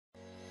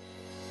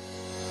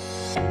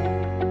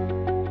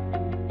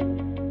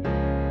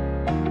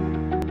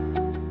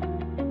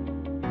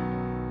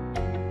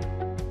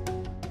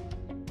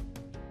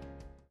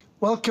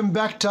Welcome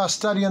back to our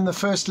study on the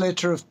first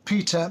letter of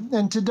Peter.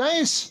 And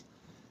today's,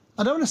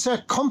 I don't want to say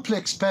a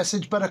complex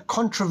passage, but a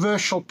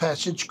controversial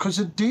passage, because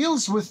it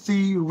deals with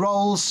the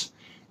roles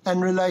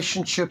and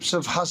relationships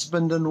of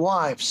husband and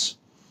wives.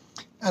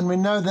 And we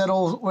know that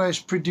always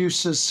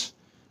produces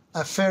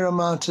a fair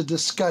amount of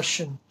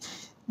discussion.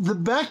 The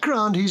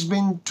background, he's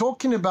been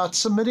talking about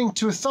submitting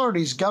to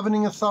authorities,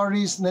 governing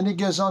authorities, and then he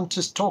goes on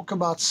to talk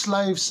about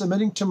slaves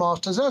submitting to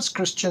masters as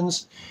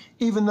Christians,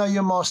 even though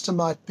your master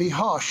might be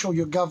harsh or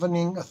your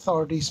governing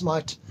authorities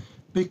might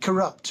be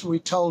corrupt. We're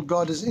told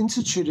God has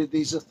instituted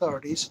these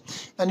authorities.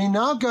 And he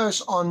now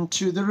goes on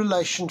to the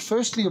relation,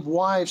 firstly, of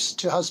wives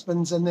to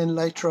husbands, and then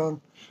later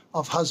on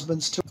of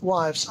husbands to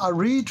wives. I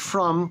read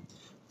from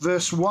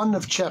verse 1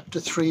 of chapter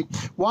 3.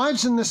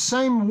 Wives, in the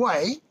same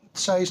way,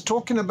 so he's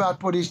talking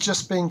about what he's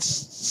just been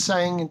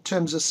saying in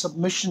terms of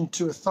submission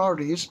to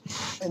authorities.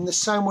 In the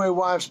same way,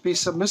 wives, be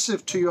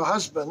submissive to your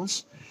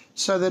husbands,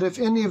 so that if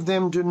any of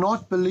them do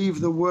not believe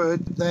the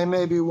word, they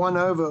may be won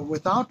over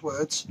without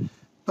words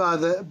by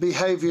the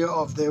behavior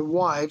of their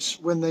wives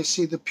when they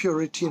see the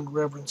purity and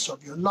reverence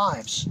of your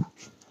lives.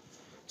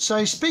 So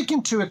he's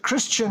speaking to a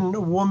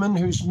Christian woman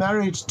who's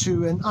married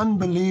to an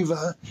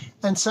unbeliever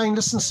and saying,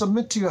 listen,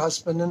 submit to your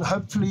husband, and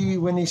hopefully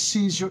when he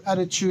sees your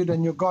attitude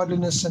and your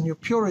godliness and your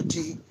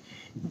purity,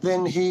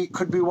 then he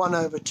could be won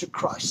over to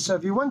Christ. So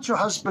if you want your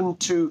husband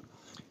to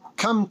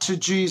come to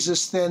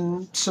Jesus,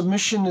 then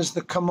submission is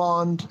the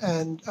command,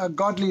 and a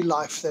godly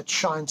life that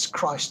shines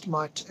Christ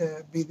might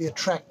be the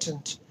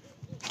attractant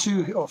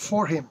to or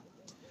for him.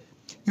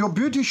 Your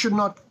beauty should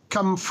not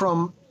come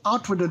from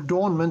outward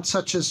adornment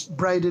such as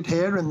braided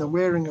hair and the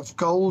wearing of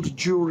gold,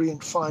 jewelry,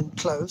 and fine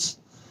clothes.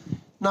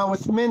 Now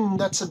with men,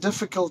 that's a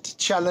difficult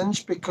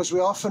challenge because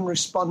we often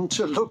respond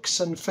to looks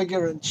and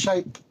figure and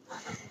shape.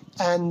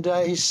 And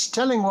he's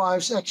telling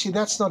wives, actually,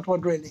 that's not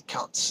what really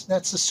counts.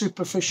 That's a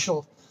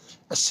superficial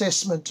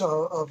assessment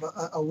of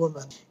a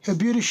woman. Her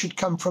beauty should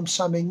come from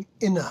something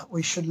inner.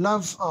 We should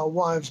love our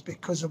wives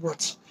because of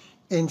what's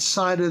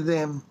inside of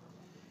them.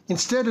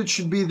 Instead, it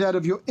should be that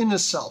of your inner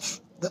self,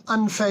 the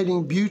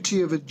unfading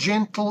beauty of a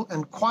gentle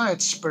and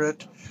quiet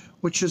spirit,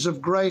 which is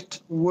of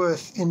great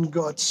worth in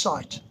God's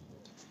sight.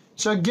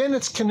 So again,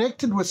 it's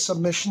connected with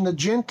submission, the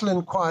gentle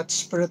and quiet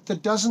spirit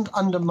that doesn't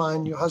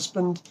undermine your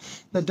husband,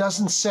 that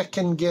doesn't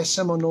second guess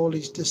him on all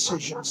his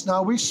decisions.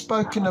 Now, we've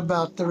spoken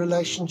about the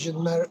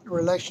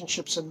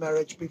relationships in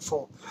marriage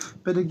before,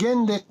 but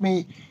again, let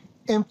me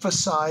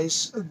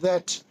emphasize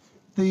that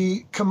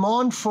the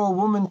command for a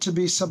woman to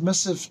be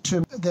submissive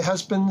to their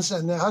husbands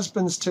and their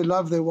husbands to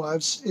love their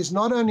wives is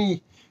not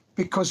only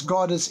because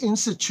God has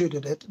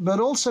instituted it, but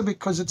also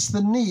because it's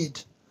the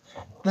need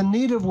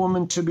of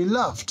women to be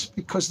loved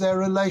because they're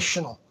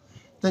relational,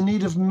 the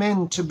need of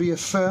men to be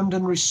affirmed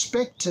and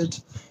respected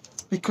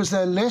because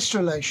they're less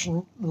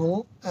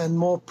relational and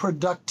more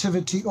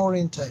productivity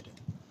orientated.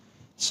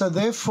 So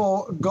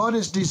therefore, God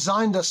has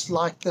designed us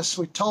like this.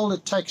 We're told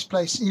it takes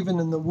place even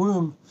in the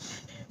womb.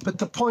 But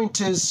the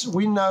point is,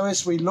 we know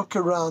as we look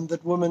around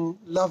that women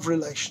love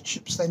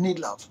relationships. They need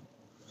love.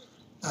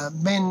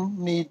 Men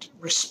need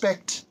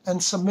respect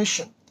and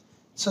submission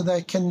so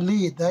they can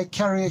lead. They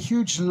carry a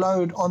huge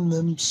load on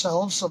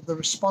themselves of the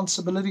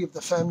responsibility of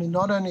the family,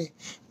 not only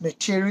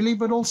materially,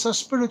 but also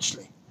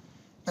spiritually.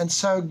 And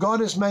so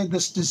God has made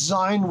this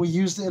design. We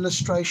use the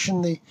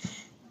illustration. The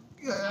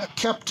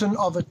captain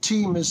of a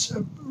team is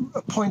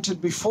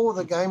appointed before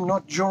the game,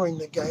 not during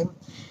the game.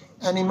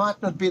 And he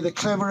might not be the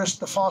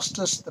cleverest, the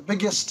fastest, the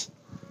biggest,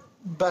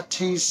 but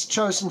he's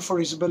chosen for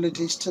his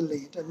abilities to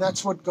lead. And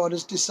that's what God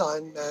has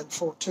designed man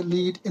for, to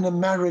lead in a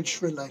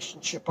marriage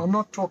relationship. I'm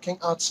not talking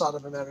outside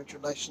of a marriage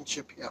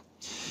relationship here.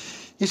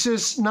 He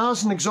says, now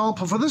as an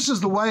example, for this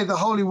is the way the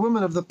holy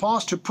women of the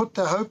past who put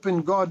their hope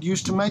in God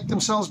used to make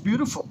themselves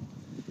beautiful.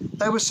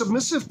 They were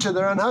submissive to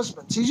their own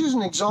husbands. He's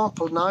using an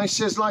example now. He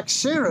says, like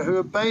Sarah, who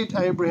obeyed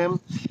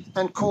Abraham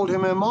and called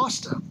him her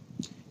master.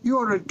 You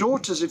are her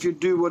daughters if you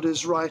do what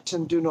is right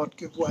and do not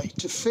give way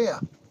to fear.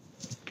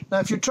 Now,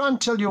 if you try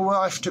and tell your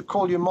wife to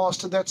call you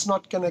master, that's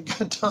not going to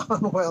go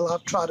down well.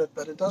 I've tried it,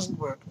 but it doesn't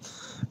work.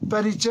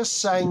 But he's just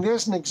saying,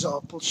 there's an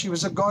example. She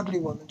was a godly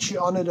woman. She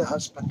honored her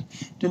husband.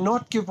 Do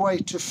not give way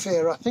to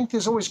fear. I think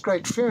there's always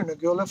great fear in a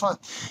girl.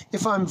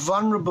 If I'm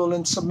vulnerable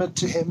and submit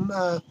to him,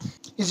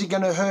 is he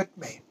going to hurt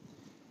me?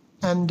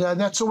 And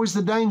that's always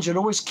the danger. It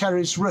always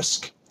carries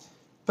risk.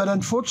 But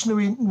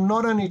unfortunately, we're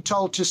not only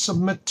told to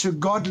submit to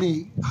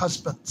godly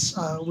husbands.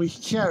 We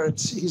hear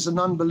he's an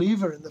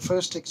unbeliever in the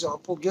first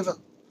example given.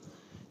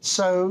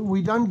 So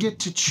we don't get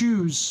to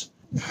choose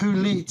who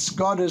leads.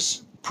 God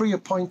has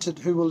pre-appointed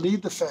who will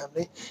lead the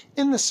family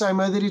in the same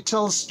way that he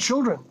tells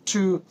children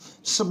to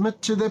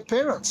submit to their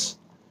parents.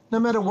 No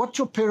matter what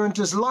your parent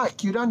is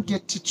like, you don't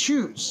get to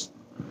choose.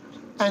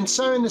 And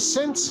so in a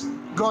sense,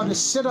 God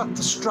has set up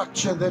the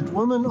structure that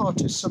women are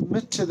to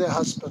submit to their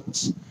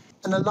husbands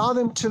and allow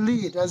them to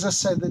lead. As I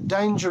say, the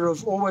danger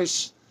of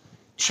always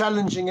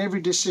challenging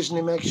every decision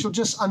he makes, you'll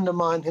just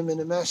undermine him and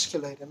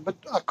emasculate him. But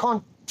I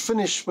can't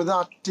finish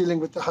without dealing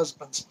with the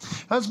husbands.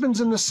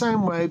 Husbands, in the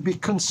same way, be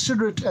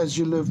considerate as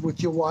you live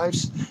with your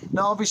wives.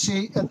 Now,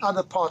 obviously, in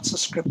other parts of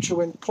Scripture,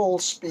 when Paul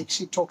speaks,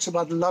 he talks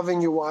about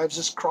loving your wives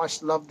as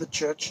Christ loved the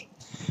church,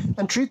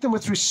 and treat them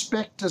with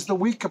respect as the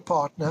weaker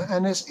partner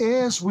and as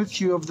heirs with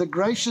you of the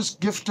gracious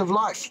gift of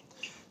life,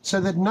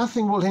 so that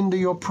nothing will hinder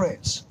your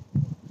prayers.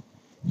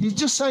 He's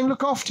just saying,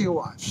 look after your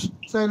wives.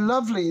 They're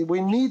lovely.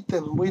 We need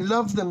them. We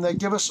love them. They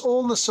give us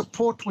all the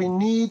support we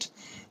need.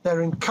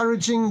 They're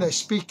encouraging. They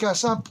speak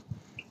us up.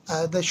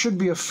 They should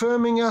be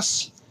affirming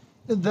us.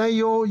 They're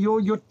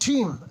your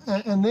team.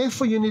 And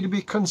therefore, you need to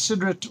be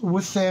considerate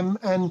with them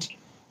and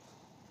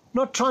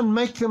not try and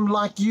make them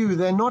like you.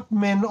 They're not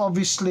men,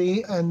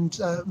 obviously, and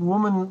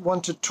women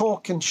want to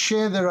talk and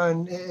share their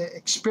own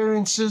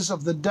experiences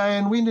of the day,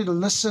 and we need to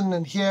listen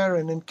and hear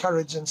and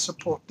encourage and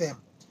support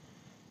them.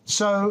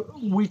 So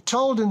we're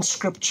told in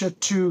Scripture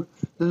to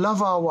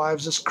love our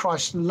wives as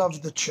Christ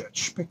loved the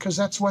church, because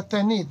that's what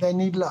they need. They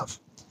need love.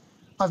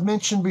 I've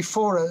mentioned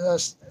before a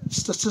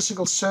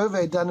statistical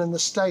survey done in the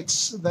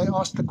States. They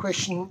asked the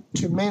question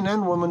to men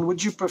and women,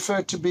 would you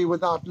prefer to be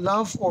without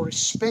love or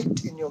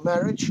respect in your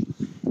marriage?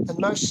 And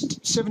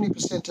most,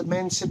 70% of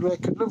men said they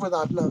could live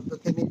without love,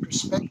 but they need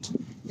respect.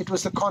 It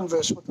was the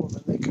converse with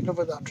women. They could live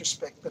without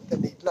respect, but they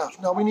need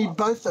love. Now, we need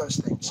both those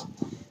things.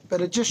 But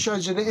it just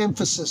shows you the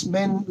emphasis.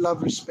 Men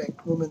love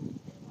respect. Women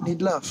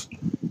need love.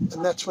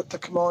 And that's what the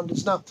command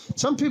is. Now,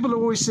 some people have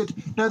always said,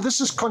 no,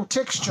 this is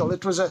contextual.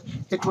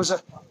 It was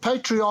a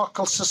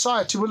patriarchal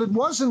society. Well, it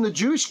was in the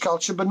Jewish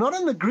culture, but not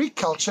in the Greek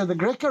culture. The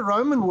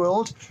Greco-Roman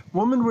world,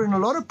 women were in a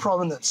lot of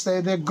prominence.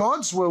 Their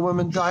gods were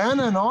women,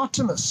 Diana and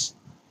Artemis,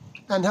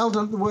 and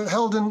were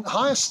held in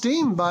high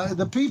esteem by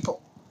the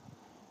people.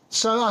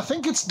 So I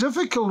think it's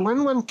difficult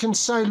when one can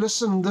say,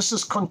 listen, this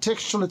is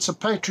contextual, it's a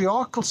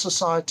patriarchal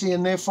society,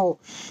 and therefore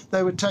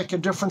they would take a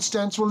different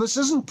stance. Well, this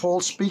isn't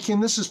Paul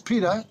speaking, this is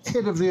Peter,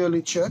 head of the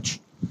early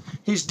church.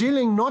 He's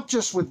dealing not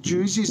just with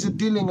Jews, he's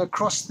dealing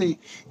across the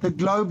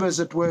globe, as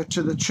it were,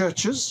 to the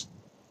churches.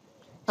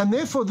 And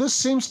therefore this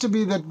seems to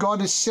be that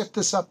God has set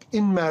this up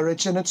in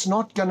marriage, and it's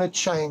not going to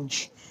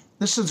change.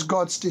 This is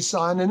God's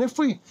design, and if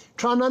we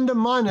try and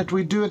undermine it,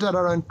 we do it at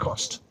our own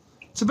cost.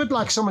 It's a bit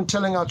like someone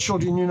telling our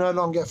children you no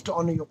longer have to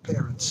honor your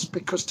parents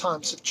because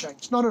times have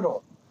changed. Not at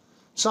all.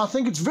 So I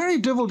think it's very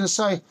difficult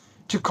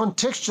to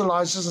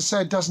contextualize this and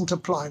say it doesn't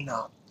apply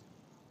now.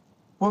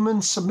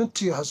 Women, submit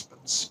to your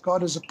husbands.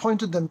 God has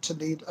appointed them to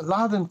lead.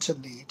 Allow them to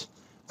lead.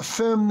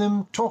 Affirm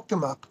them. Talk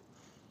them up.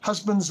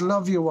 Husbands,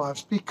 love your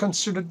wives. Be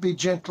considerate. Be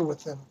gentle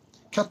with them.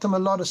 Cut them a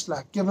lot of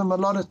slack. Give them a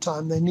lot of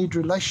time. They need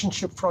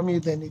relationship from you.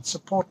 They need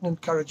support and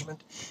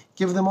encouragement.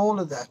 Give them all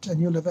of that, and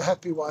you'll have a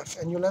happy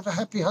wife, and you'll have a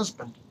happy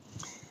husband.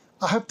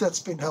 I hope that's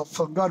been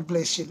helpful. God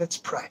bless you. Let's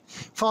pray.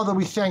 Father,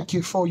 we thank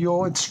you for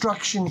your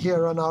instruction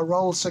here on our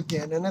roles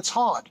again, and it's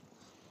hard.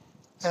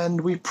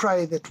 And we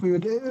pray that we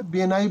would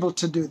be enabled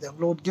to do them.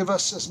 Lord, give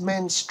us as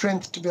men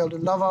strength to be able to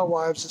love our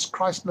wives as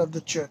Christ loved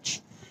the church,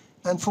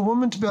 and for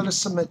women to be able to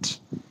submit,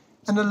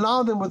 and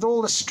allow them with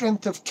all the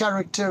strength of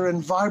character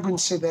and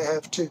vibrancy they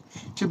have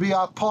to be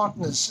our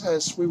partners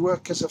as we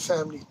work as a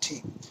family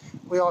team.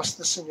 We ask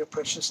this in your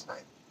precious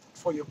name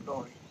for your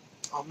glory.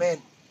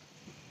 Amen.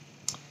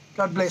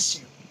 God bless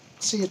you.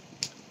 See you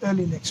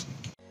early next week.